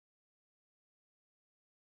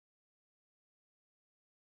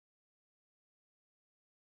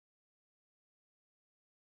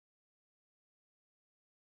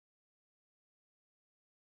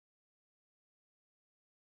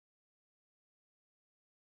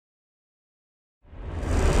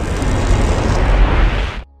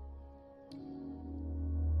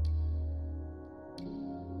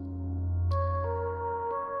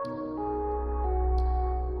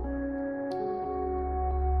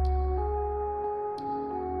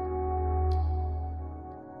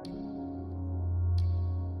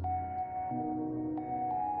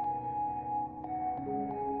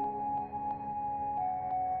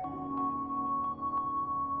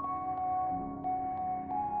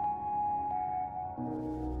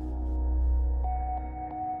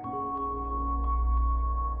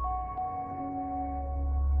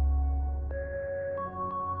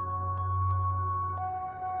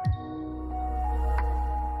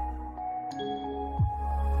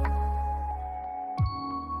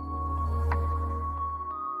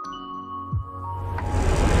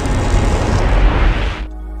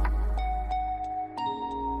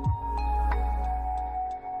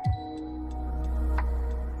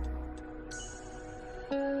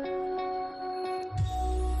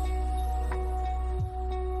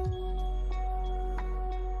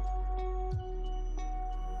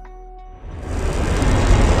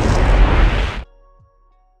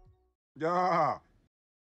Yeah.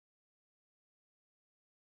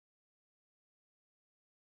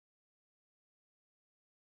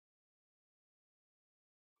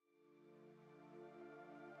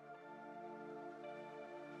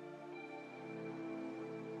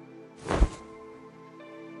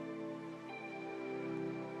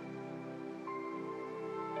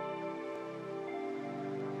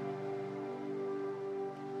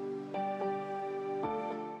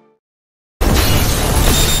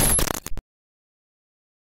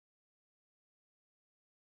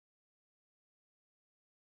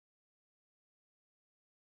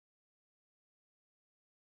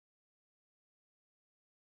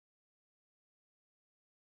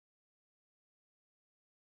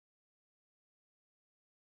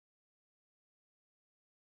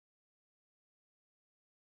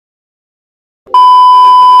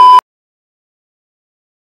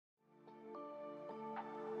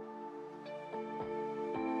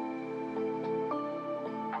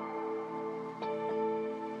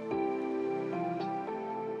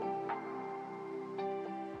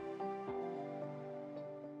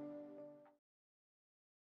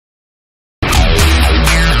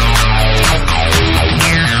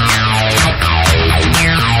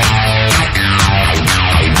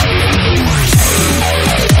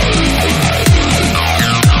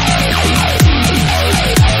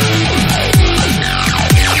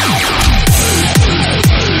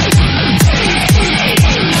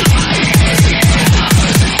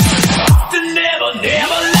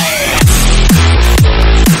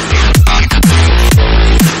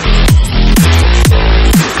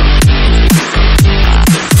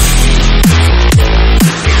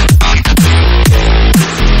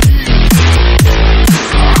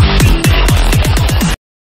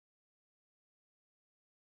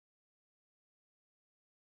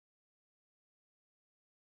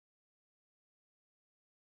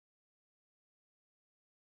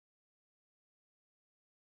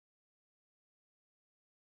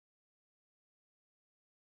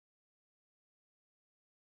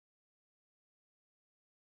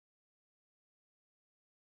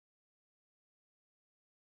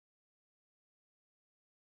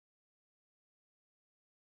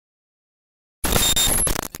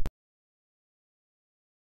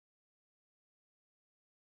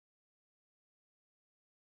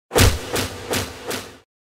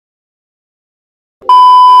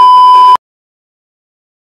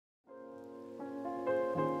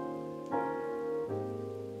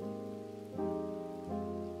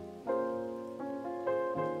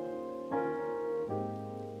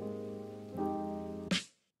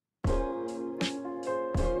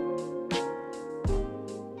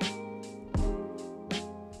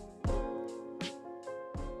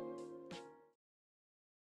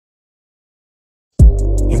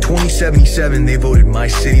 In 2077, they voted my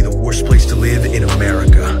city the worst place to live in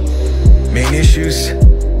America. Main issues: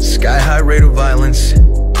 sky-high rate of violence,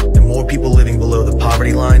 and more people living below the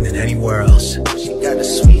poverty line than anywhere else. She got the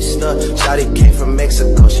sweet stuff. Shawty came from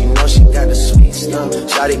Mexico, she know she got the sweet stuff.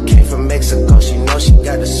 Shawty came from Mexico, she know she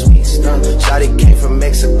got the sweet stuff. Shawty came from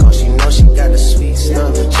Mexico, she know she got the sweet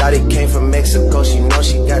stuff. Shawty came from Mexico, she know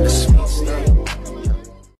she got the sweet stuff.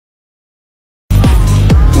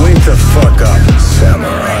 Wake the fuck up,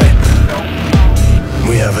 samurai.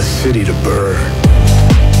 We have a city to burn.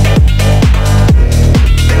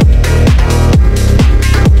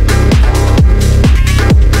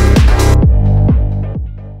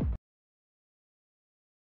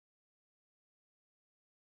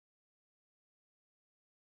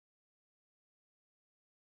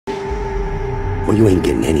 Well, you ain't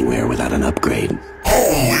getting anywhere without an upgrade.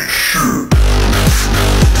 Holy shit!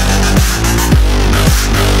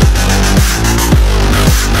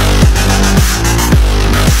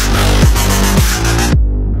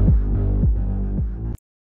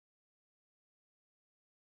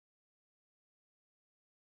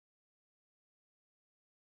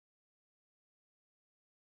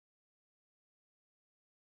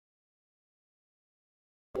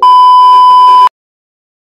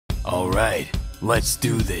 All right, let's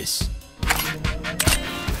do this.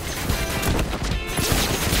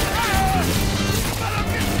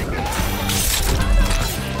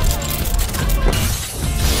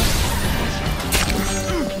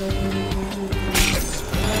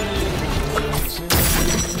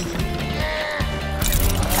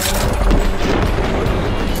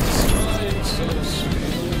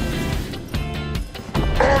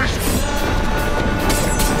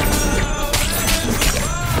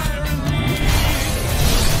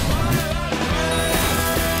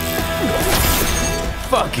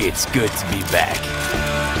 Fuck, it's good to be back.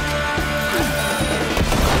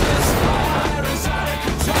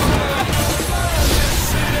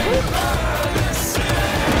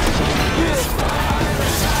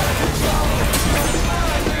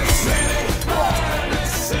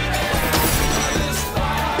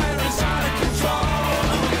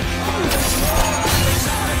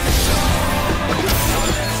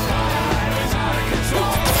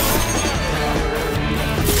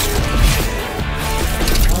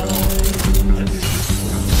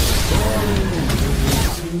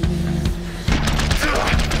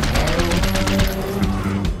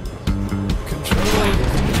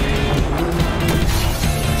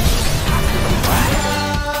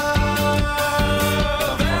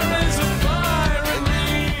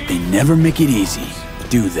 never make it easy,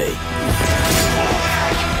 do they?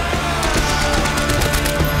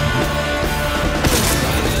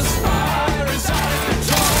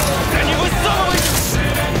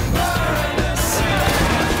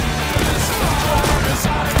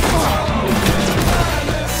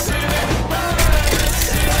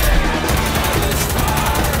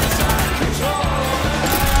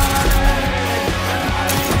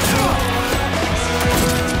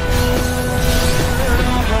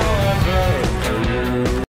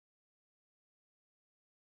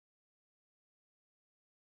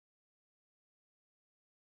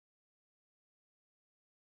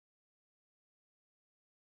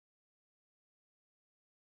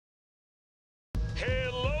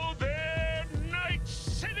 Hello there, Night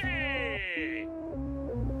City!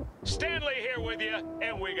 Stanley here with you,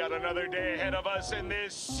 and we got another day ahead of us in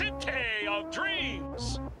this city of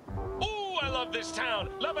dreams. Ooh, I love this town.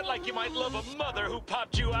 Love it like you might love a mother who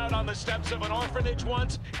popped you out on the steps of an orphanage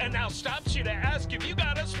once and now stops you to ask if you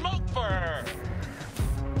got a smoke for her.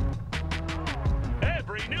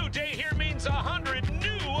 Every new day here means 100 new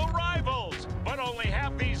arrivals, but only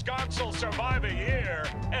half these gonks will survive a year,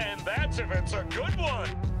 and that's if it's a good one.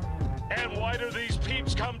 And why do these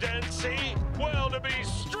peeps come to NC? Well, to be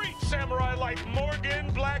street samurai like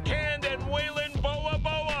Morgan, Blackhand, and Waylon Boa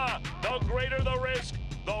Boa. The greater the risk,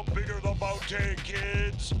 the bigger the bounty,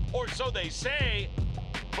 kids. Or so they say.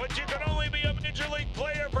 But you can only be a Major League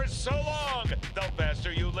player for so long. The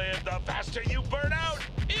faster you live, the faster you burn out.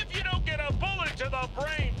 If you don't get a bullet to the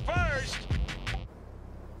brain first.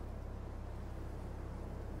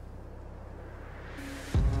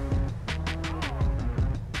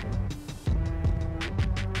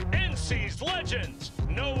 NC's legends.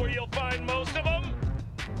 Know where you'll find most of them?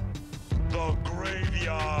 The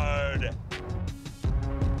graveyard.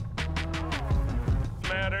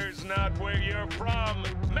 Matters not where you're from.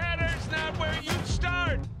 Matters not where you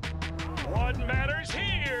start. What matters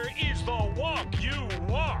here is the walk you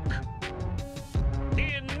walk.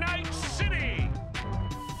 In Night City,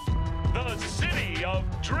 the city of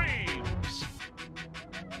dreams.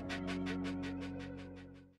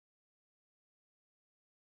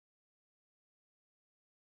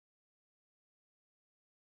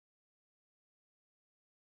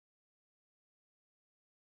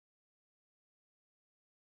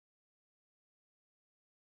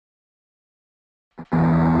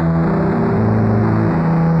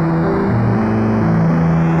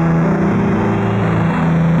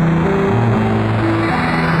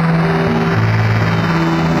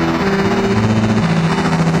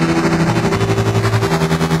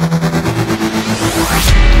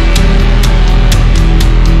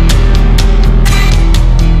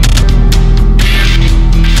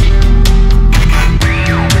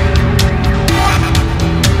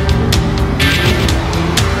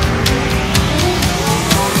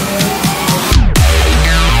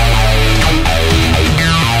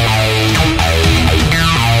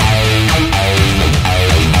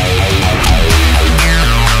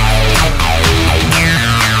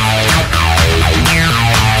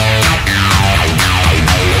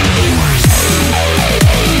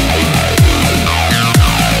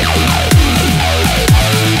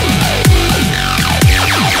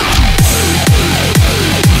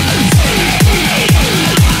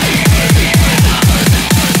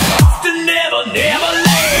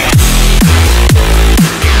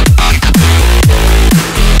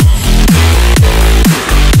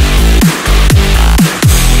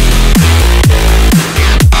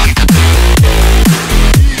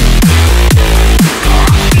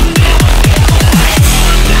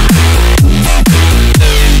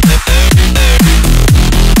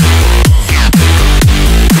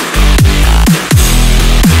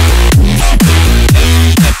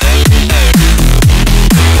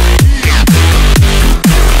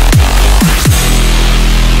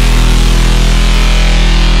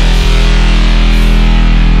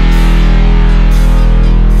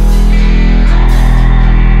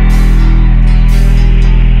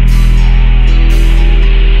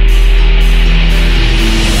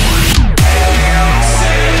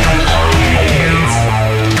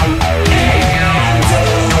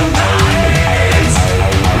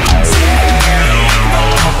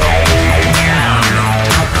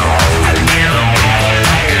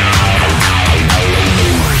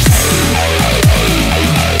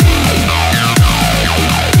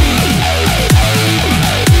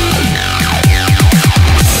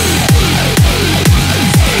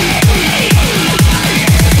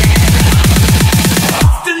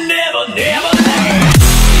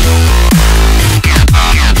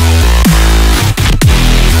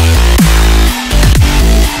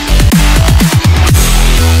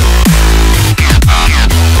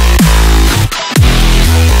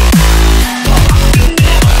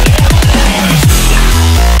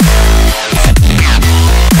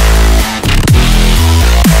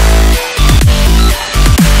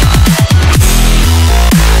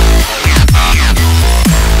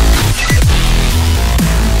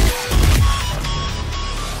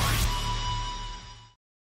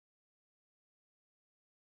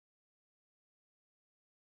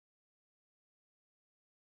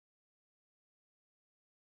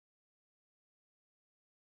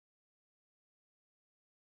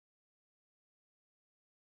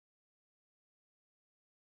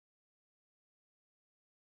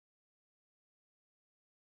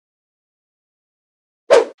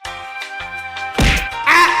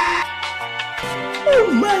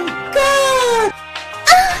 Oh my God!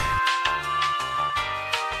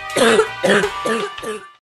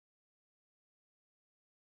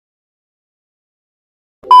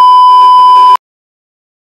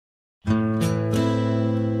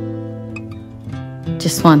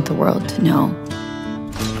 Just want the world to know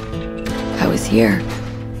I was here,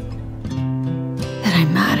 that I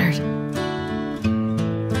mattered.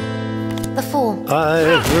 The Fool.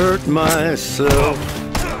 I hurt myself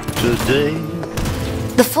today.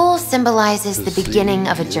 The Fool symbolizes the beginning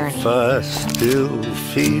of a journey. If I still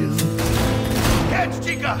feel,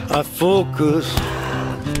 I focus.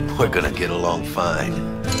 We're gonna get along fine.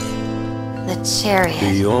 The Chariot.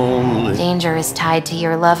 The only Danger is tied to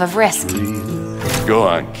your love of risk. Go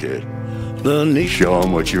on, kid. Show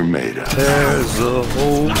them what you're made of. There's a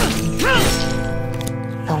hope.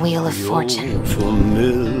 The Wheel of Fortune.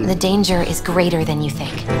 Familiar. The danger is greater than you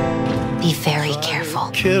think. Be very careful.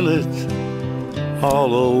 Kill it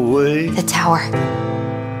all away. The Tower.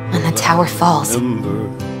 When the tower falls, Remember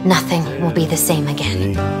nothing will be the same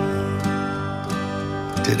again.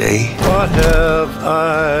 Today, what have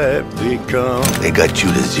I become? they got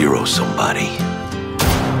you to zero somebody.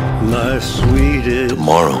 My sweetest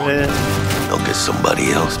Tomorrow, friend. they'll get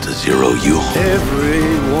somebody else to zero you.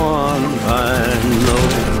 Everyone I know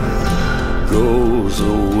goes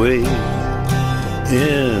away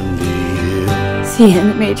in the end. See you in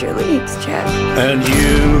the major leagues, Chad. And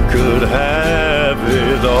you could have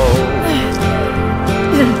it all.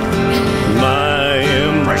 My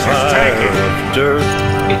empire of dirt.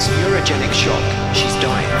 It's neurogenic shock. She's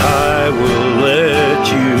dying. I will let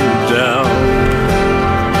you down.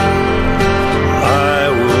 I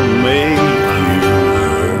will make you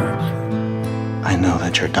hurt. I know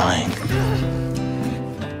that you're dying.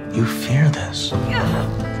 You fear this.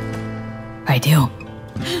 I do.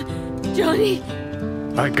 Johnny.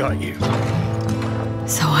 I got you.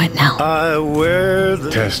 So what now? I wear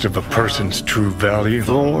the Test of a person's true value.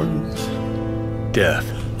 thorns Death.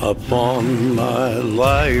 upon my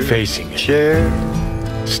life. Facing it. Chair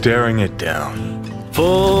Staring it down.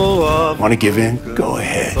 full of Want to give in? Go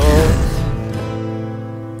ahead. thoughts.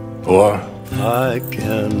 Or I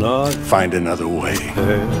cannot find another way.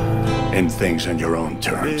 bear. End things on your own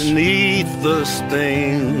terms. Beneath the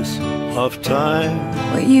stains of time,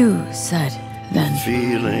 What you said then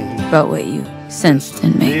feeling about what you sensed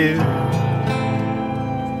in me. near.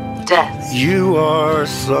 Death. You are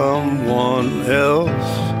someone else.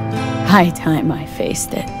 High time I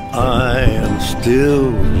faced it. I am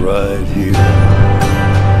still right here.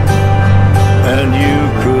 And you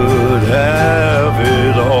could have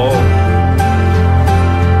it all.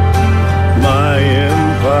 My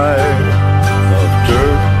empire of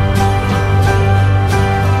dirt.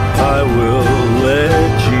 I will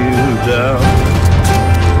let you down.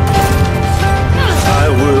 I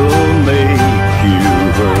will make you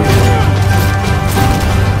hurt.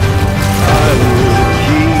 I will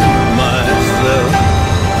keep myself.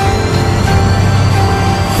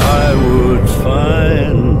 I would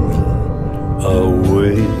find a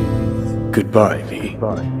way. Goodbye, V.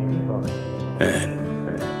 And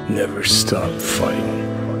never stop fighting.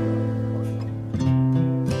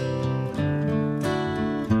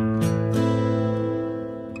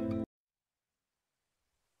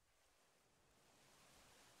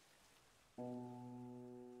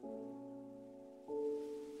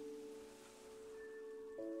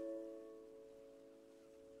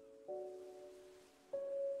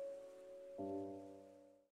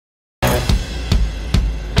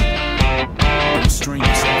 Restrain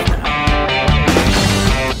yourself now.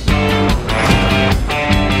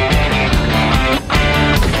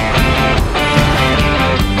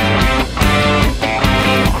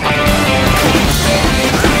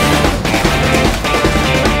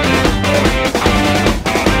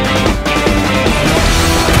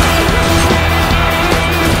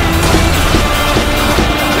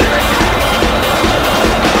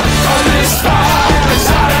 This fire is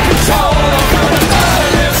out of control. I'm gonna burn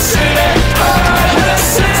this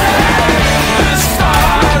city.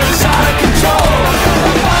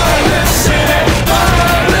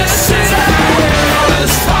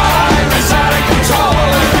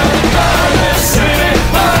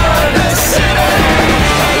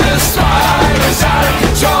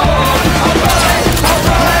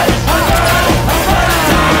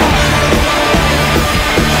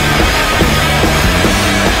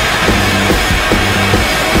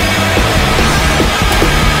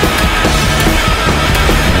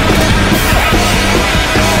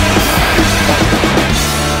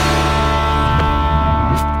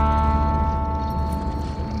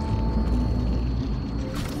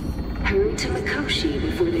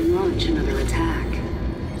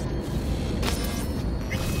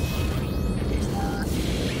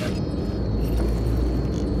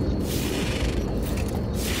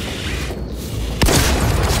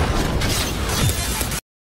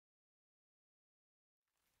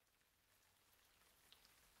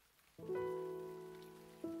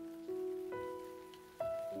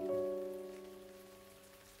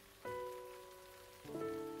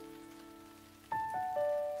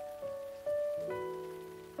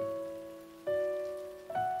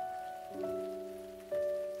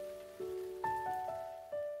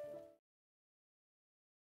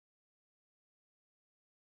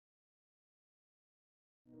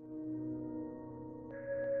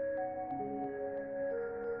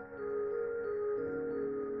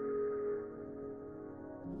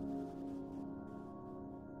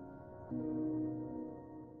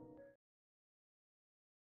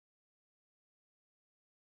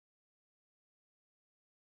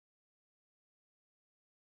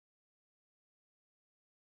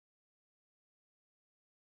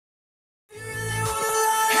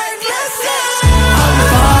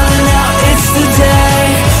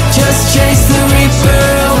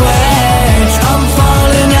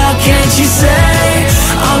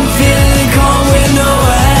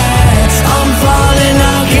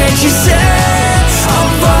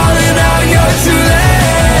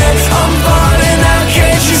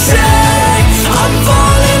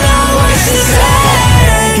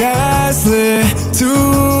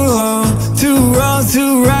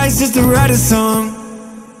 to write a song.